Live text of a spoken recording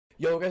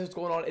Yo guys, what's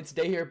going on? It's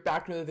Day here,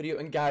 back to another video,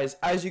 and guys,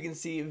 as you can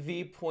see,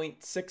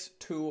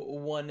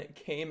 v.621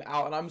 came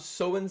out, and I'm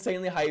so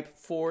insanely hyped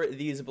for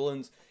these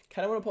balloons.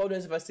 Kind of want to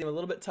apologize if I seem a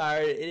little bit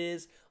tired. It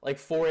is like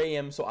 4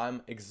 a.m., so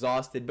I'm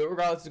exhausted, but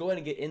regardless, let's go ahead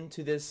and get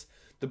into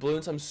the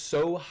balloons. I'm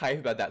so hyped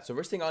about that. So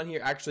first thing on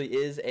here actually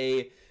is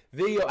a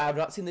video. I have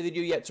not seen the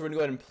video yet, so we're gonna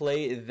go ahead and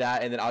play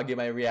that, and then I'll give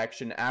my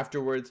reaction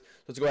afterwards. So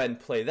let's go ahead and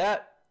play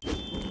that.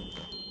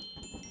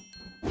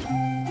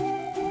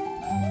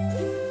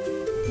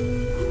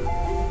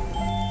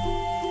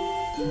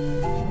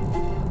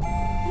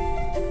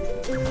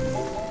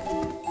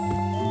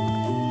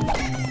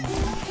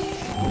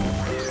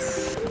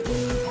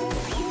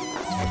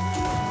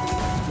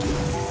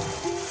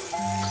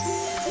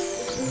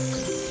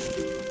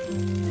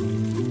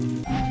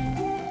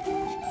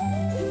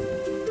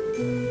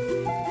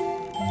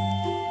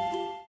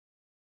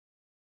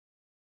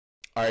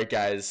 Alright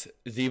guys,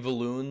 the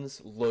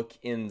balloons look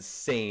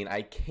insane.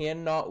 I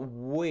cannot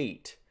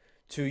wait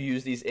to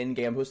use these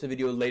in-game. I'm posting a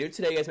video later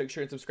today, guys. Make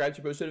sure and subscribe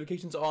to post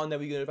notifications on, that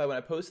we get notified when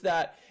I post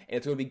that. And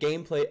it's going to be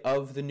gameplay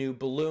of the new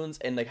balloons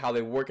and like how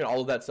they work and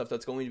all of that stuff.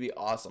 That's going to be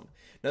awesome.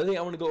 Another thing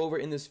I want to go over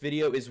in this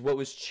video is what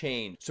was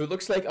changed. So it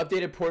looks like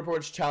updated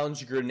Porch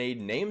Challenge grenade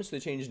names. So they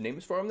changed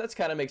names for them. That's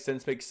kind of makes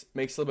sense. Makes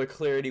a little bit of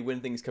clarity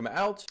when things come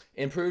out.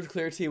 Improved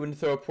clarity when to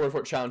throw a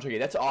Porch Challenge. Okay,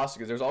 that's awesome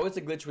because there's always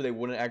a glitch where they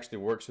wouldn't actually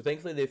work. So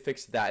thankfully they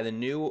fixed that. And the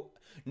new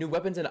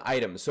weapons and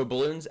items. So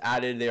balloons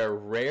added. They are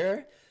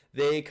rare.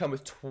 They come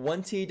with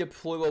 20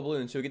 deployable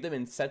balloons, so you get them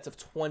in sets of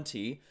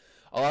 20.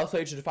 Allow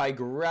players to defy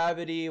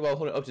gravity while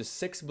holding up to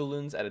 6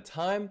 balloons at a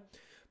time.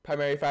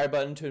 Primary fire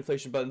button to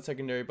inflation button,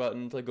 secondary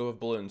button to let go of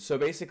balloons. So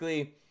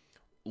basically,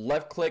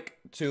 left click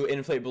to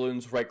inflate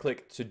balloons, right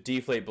click to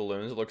deflate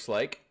balloons, it looks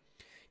like.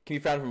 Can be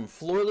found from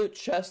floor loot,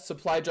 chests,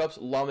 supply drops,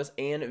 llamas,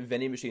 and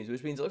vending machines,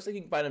 which means it looks like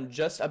you can find them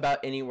just about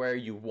anywhere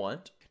you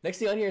want. Next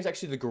thing on here is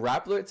actually the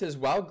grappler. It says,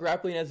 while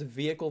grappling as a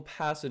vehicle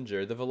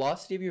passenger, the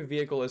velocity of your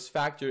vehicle is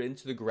factored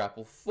into the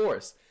grapple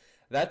force.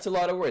 That's a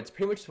lot of words.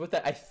 Pretty much what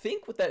I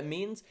think what that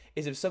means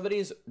is if somebody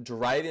is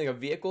driving like a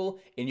vehicle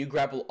and you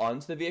grapple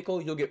onto the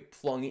vehicle, you'll get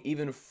flung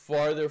even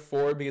farther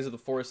forward because of the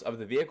force of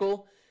the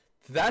vehicle.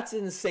 That's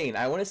insane.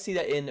 I want to see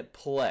that in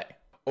play.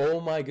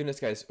 Oh my goodness,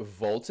 guys.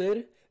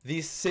 Vaulted?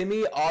 The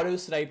semi-auto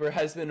sniper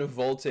has been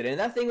vaulted, and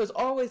that thing was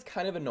always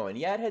kind of annoying.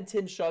 Yeah, it had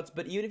 10 shots,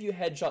 but even if you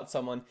headshot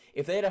someone,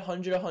 if they had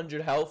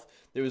 100 health,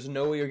 there was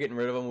no way you're getting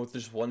rid of them with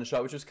just one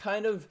shot, which was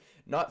kind of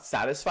not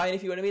satisfying,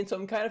 if you know what I mean. So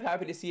I'm kind of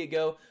happy to see it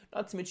go,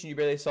 not to mention you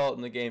barely saw it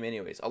in the game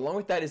anyways. Along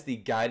with that is the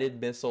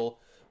guided missile.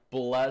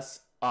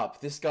 Bless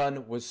up. This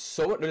gun was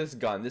so,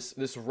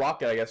 this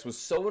rocket, I guess, was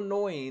so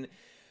annoying.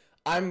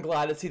 I'm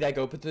glad to see that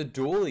go, but the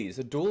dualies,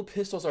 the dual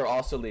pistols are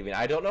also leaving.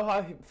 I don't know how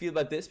I feel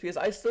about this because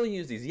I still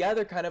use these. Yeah,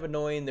 they're kind of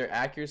annoying. Their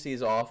accuracy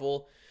is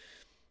awful.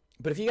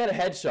 But if you got a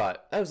headshot,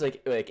 that was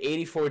like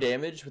 84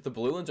 damage with the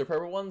blue ones or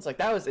purple ones. Like,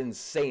 that was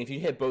insane if you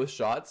hit both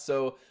shots.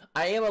 So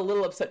I am a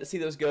little upset to see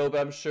those go, but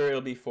I'm sure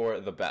it'll be for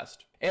the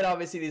best. And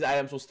obviously these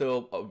items will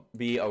still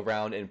be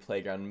around in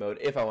playground mode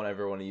if I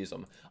ever want to use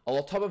them.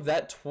 On top of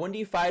that,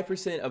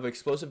 25% of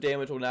explosive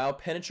damage will now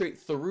penetrate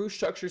through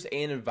structures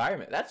and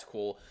environment. That's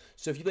cool.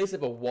 So if you place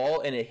up a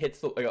wall and it hits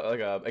the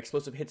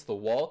explosive hits the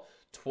wall,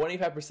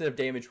 25% of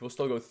damage will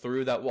still go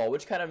through that wall,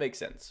 which kind of makes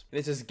sense. And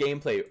this is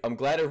gameplay. I'm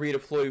glad to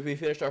redeploy. We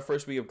finished our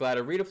first week of glad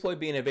to redeploy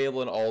being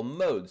available in all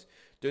modes.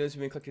 Doing this,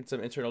 we've been collecting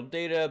some internal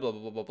data, blah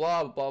blah blah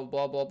blah blah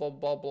blah blah blah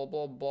blah blah blah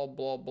blah blah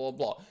blah blah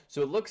blah.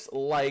 So it looks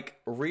like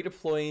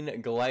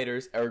redeploying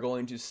gliders are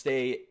going to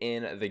stay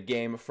in the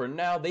game for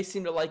now. They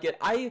seem to like it.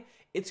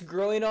 It's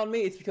growing on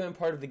me. It's becoming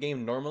part of the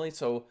game normally,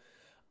 so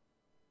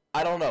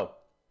I don't know.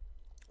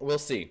 We'll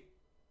see.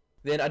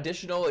 Then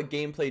additional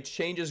gameplay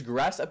changes.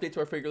 Grass updates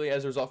more frequently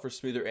as a result for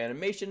smoother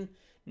animation.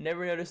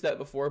 Never noticed that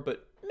before,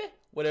 but meh,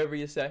 whatever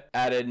you say.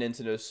 Added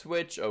Nintendo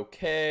Switch,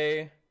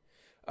 okay.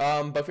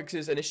 Bug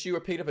fixes an issue or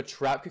picking up a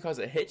trap could cause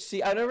a hitch.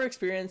 See, I've never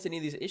experienced any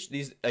of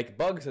these like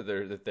bugs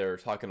that they're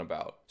talking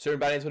about. Certain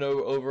bindings when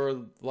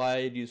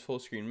override, use full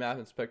screen map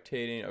and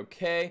spectating.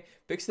 Okay.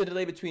 Fix the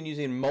delay between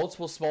using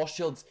multiple small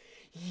shields.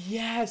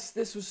 Yes,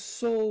 this was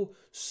so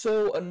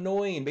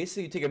annoying.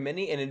 Basically, you take a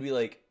mini and it'd be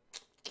like,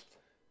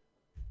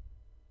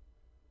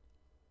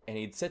 and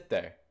he'd sit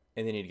there,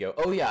 and then he'd go,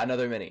 oh yeah,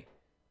 another mini.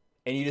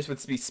 And you just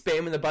would be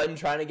spamming the button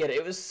trying to get it.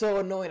 It was so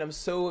annoying. I'm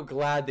so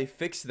glad they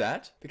fixed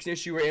that. Fixed an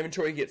issue where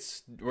inventory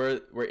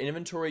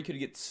could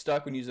get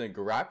stuck when using a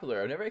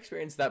grappler. I've never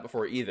experienced that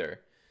before either.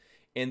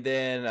 And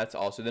then that's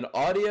also then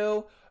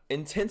audio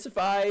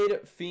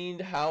intensified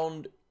fiend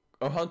hound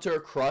or hunter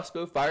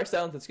crossbow fire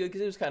sounds. That's good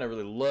because it was kind of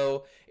really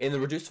low. And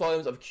the reduced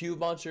volumes of cube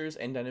launchers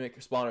and dynamic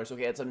spawners.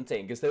 Okay, that's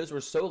insane because those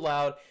were so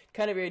loud,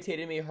 kind of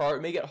irritated me.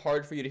 Make it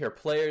hard for you to hear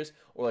players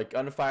or like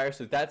gunfire.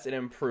 So that's an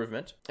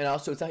improvement. And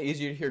also it's not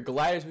easier to hear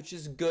gliders, which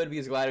is good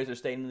because gliders are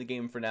staying in the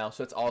game for now.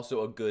 So it's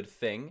also a good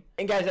thing.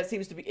 And guys, that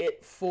seems to be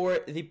it for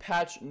the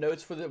patch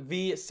notes for the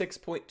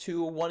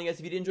v6.21. Guys,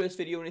 if you did enjoy this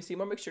video and you see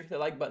more, make sure to hit the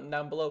like button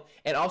down below.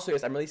 And also,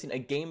 guys, I'm releasing a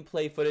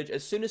gameplay footage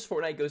as soon as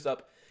Fortnite goes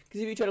up.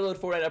 because if you try to load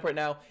Fortnite up right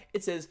now,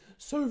 it says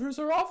servers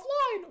are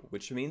offline,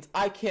 which means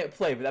I can't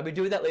play. But I'll be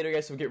doing that later,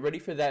 guys, so get ready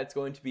for that. It's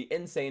going to be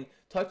insane.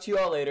 Talk to you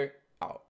all later. Out.